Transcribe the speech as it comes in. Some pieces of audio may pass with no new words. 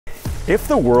If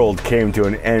the world came to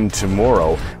an end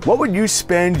tomorrow, what would you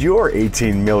spend your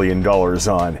 $18 million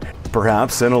on?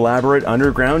 Perhaps an elaborate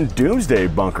underground doomsday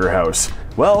bunker house?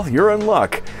 Well, you're in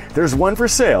luck. There's one for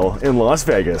sale in Las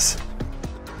Vegas.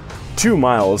 2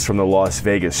 miles from the Las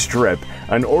Vegas Strip,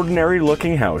 an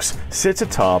ordinary-looking house sits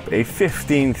atop a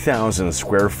 15,000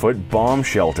 square foot bomb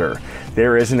shelter.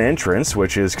 There is an entrance,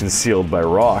 which is concealed by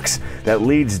rocks, that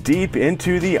leads deep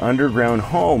into the underground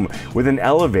home with an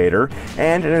elevator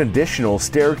and an additional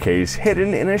staircase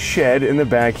hidden in a shed in the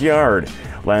backyard.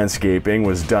 Landscaping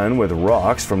was done with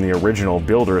rocks from the original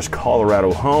builder's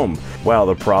Colorado home. While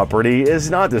the property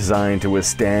is not designed to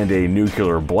withstand a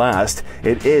nuclear blast,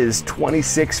 it is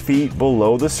 26 feet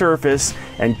below the surface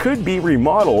and could be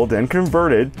remodeled and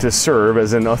converted to serve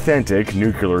as an authentic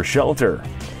nuclear shelter.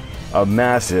 A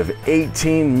massive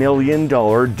 $18 million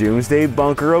doomsday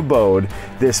bunker abode,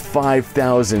 this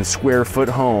 5,000 square foot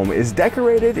home is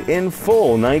decorated in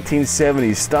full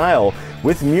 1970s style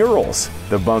with murals.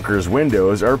 The bunker's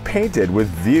windows are painted with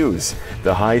views.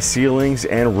 The high ceilings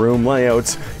and room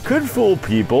layouts could fool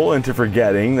people into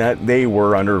forgetting that they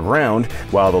were underground,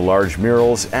 while the large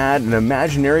murals add an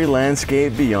imaginary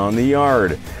landscape beyond the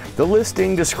yard. The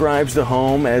listing describes the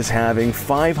home as having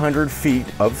 500 feet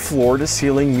of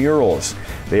floor-to-ceiling murals.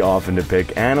 They often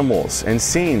depict animals and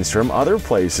scenes from other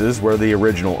places where the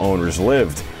original owners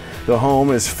lived. The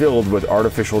home is filled with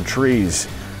artificial trees,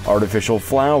 artificial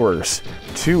flowers,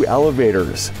 2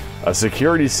 elevators, a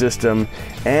security system,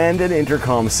 and an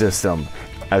intercom system,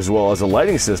 as well as a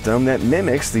lighting system that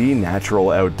mimics the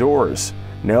natural outdoors.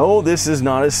 No, this is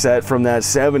not a set from that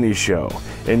 70s show.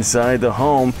 Inside the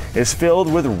home is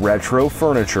filled with retro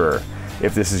furniture.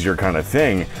 If this is your kind of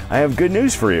thing, I have good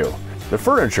news for you. The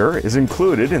furniture is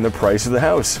included in the price of the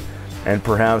house. And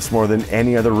perhaps more than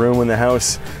any other room in the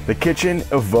house, the kitchen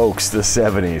evokes the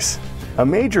 70s. A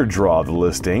major draw of the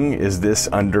listing is this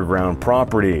underground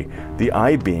property. The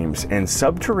I-beams and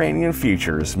subterranean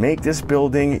features make this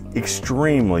building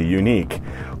extremely unique.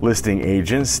 Listing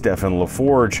agent Stephen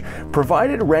LaForge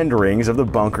provided renderings of the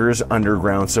bunker's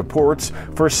underground supports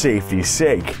for safety's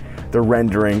sake. The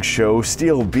renderings show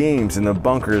steel beams in the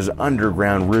bunker's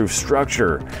underground roof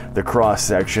structure. The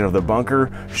cross-section of the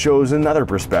bunker shows another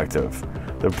perspective.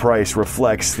 The price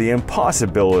reflects the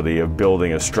impossibility of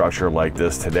building a structure like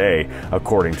this today,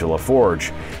 according to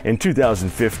LaForge. In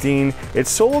 2015, it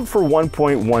sold for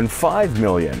 $1.15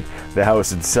 million. The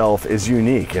house itself is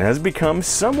unique and has become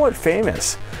somewhat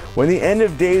famous. When the end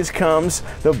of days comes,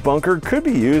 the bunker could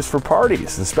be used for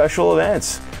parties and special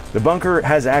events. The bunker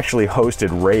has actually hosted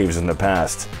raves in the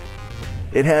past.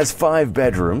 It has 5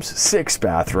 bedrooms, 6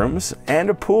 bathrooms,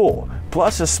 and a pool,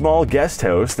 plus a small guest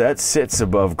house that sits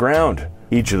above ground.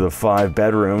 Each of the 5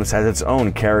 bedrooms has its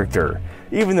own character.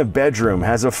 Even the bedroom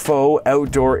has a faux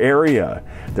outdoor area.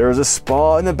 There is a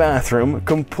spa in the bathroom,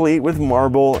 complete with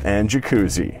marble and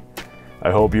jacuzzi.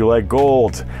 I hope you like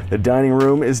gold. The dining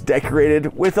room is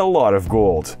decorated with a lot of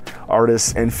gold.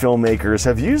 Artists and filmmakers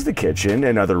have used the kitchen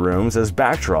and other rooms as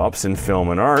backdrops in film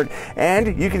and art,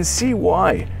 and you can see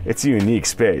why. It's a unique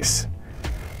space.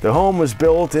 The home was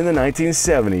built in the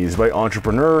 1970s by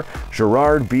entrepreneur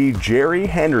Gerard B. Jerry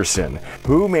Henderson,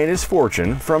 who made his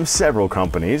fortune from several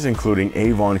companies, including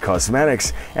Avon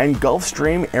Cosmetics and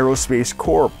Gulfstream Aerospace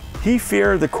Corp. He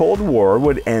feared the Cold War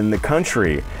would end the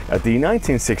country. At the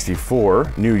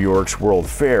 1964 New York's World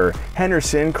Fair,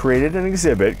 Henderson created an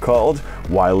exhibit called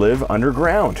Why Live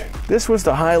Underground? This was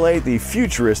to highlight the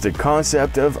futuristic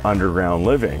concept of underground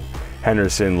living.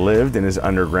 Henderson lived in his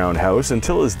underground house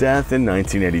until his death in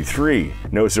 1983.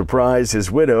 No surprise, his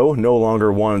widow no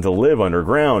longer wanted to live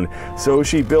underground, so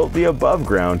she built the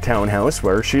above-ground townhouse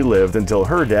where she lived until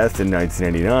her death in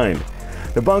 1989.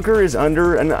 The bunker is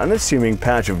under an unassuming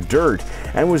patch of dirt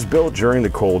and was built during the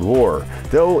Cold War,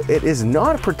 though it is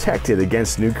not protected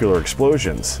against nuclear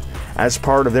explosions. As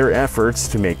part of their efforts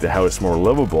to make the house more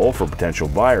livable for potential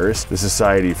buyers, the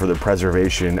Society for the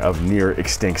Preservation of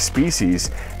Near-Extinct Species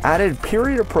added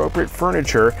period-appropriate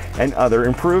furniture and other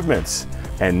improvements.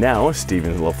 And now,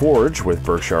 Stephen LaForge with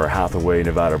Berkshire Hathaway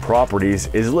Nevada Properties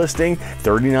is listing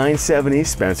 3970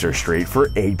 Spencer Street for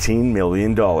 $18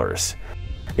 million.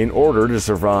 In order to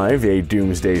survive a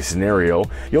doomsday scenario,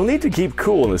 you'll need to keep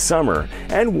cool in the summer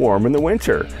and warm in the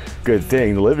winter. Good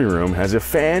thing the living room has a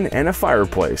fan and a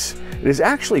fireplace. It is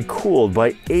actually cooled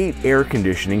by 8 air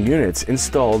conditioning units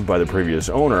installed by the previous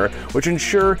owner, which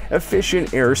ensure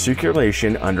efficient air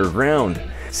circulation underground.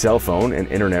 Cell phone and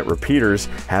internet repeaters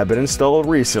have been installed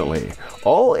recently.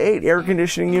 All 8 air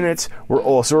conditioning units were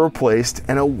also replaced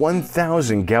and a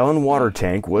 1,000-gallon water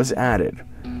tank was added.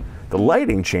 The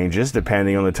lighting changes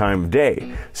depending on the time of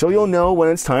day, so you'll know when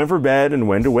it's time for bed and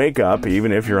when to wake up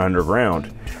even if you're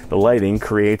underground. The lighting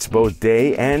creates both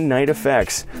day and night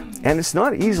effects, and it's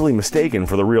not easily mistaken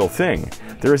for the real thing.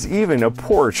 There is even a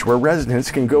porch where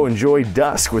residents can go enjoy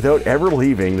dusk without ever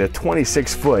leaving the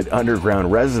 26-foot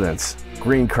underground residence.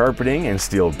 Green carpeting and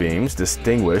steel beams,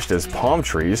 distinguished as palm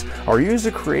trees, are used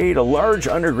to create a large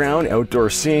underground outdoor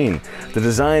scene. The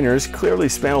designers clearly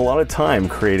spent a lot of time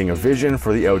creating a vision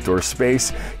for the outdoor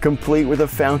space, complete with a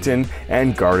fountain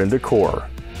and garden decor.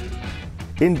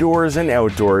 Indoors and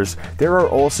outdoors, there are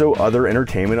also other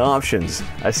entertainment options.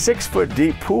 A 6-foot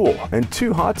deep pool and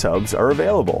 2 hot tubs are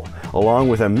available, along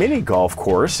with a mini golf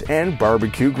course and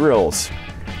barbecue grills.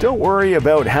 Don't worry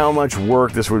about how much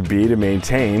work this would be to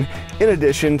maintain. In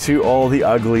addition to all the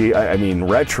ugly,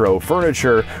 retro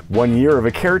furniture, 1 year of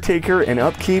a caretaker and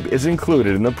upkeep is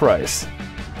included in the price.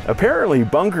 Apparently,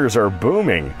 bunkers are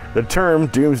booming. The term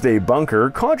doomsday bunker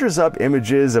conjures up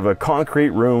images of a concrete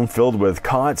room filled with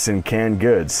cots and canned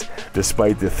goods.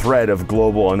 Despite the threat of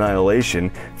global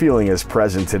annihilation feeling as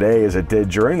present today as it did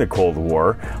during the Cold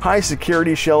War,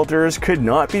 high-security shelters could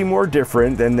not be more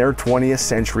different than their 20th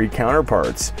century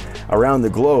counterparts. Around the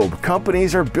globe,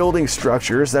 companies are building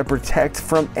structures that protect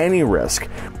from any risk,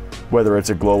 whether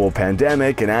it's a global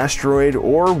pandemic, an asteroid,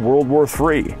 or World War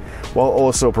III, while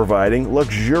also providing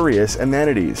luxurious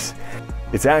amenities.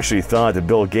 It's actually thought that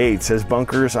Bill Gates has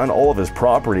bunkers on all of his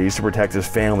properties to protect his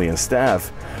family and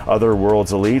staff. Other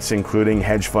world's elites, including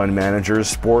hedge fund managers,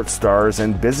 sports stars,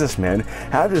 and businessmen,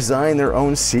 have designed their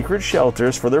own secret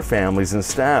shelters for their families and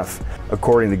staff.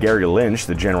 According to Gary Lynch,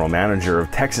 the general manager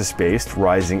of Texas-based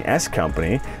Rising S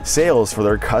Company, sales for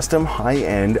their custom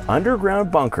high-end underground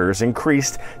bunkers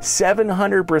increased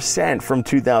 700% from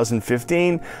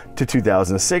 2015 to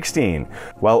 2016,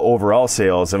 while overall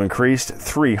sales have increased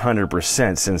 300%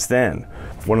 since then.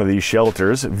 One of these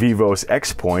shelters, Vivos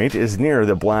X Point, is near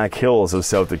the Black Hills of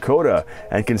South Dakota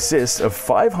and consists of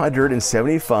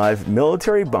 575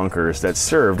 military bunkers that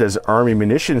served as Army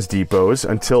munitions depots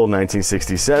until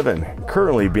 1967,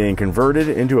 currently being converted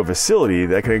into a facility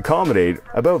that can accommodate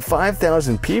about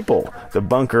 5,000 people. The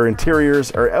bunker interiors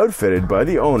are outfitted by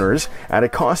the owners at a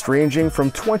cost ranging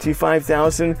from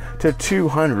 $25,000 to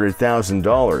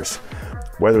 $200,000.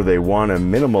 Whether they want a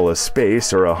minimalist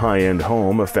space or a high-end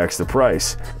home affects the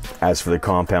price. As for the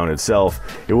compound itself,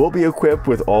 it will be equipped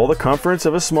with all the comforts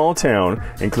of a small town,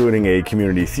 including a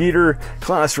community theater,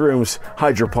 classrooms,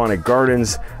 hydroponic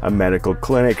gardens, a medical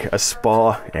clinic, a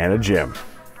spa, and a gym.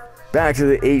 Back to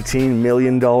the $18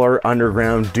 million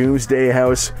underground doomsday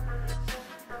house.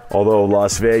 Although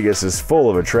Las Vegas is full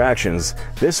of attractions,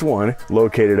 this one,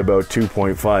 located about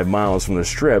 2.5 miles from the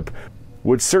Strip,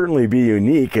 would certainly be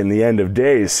unique in the end of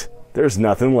days. There's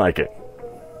nothing like it.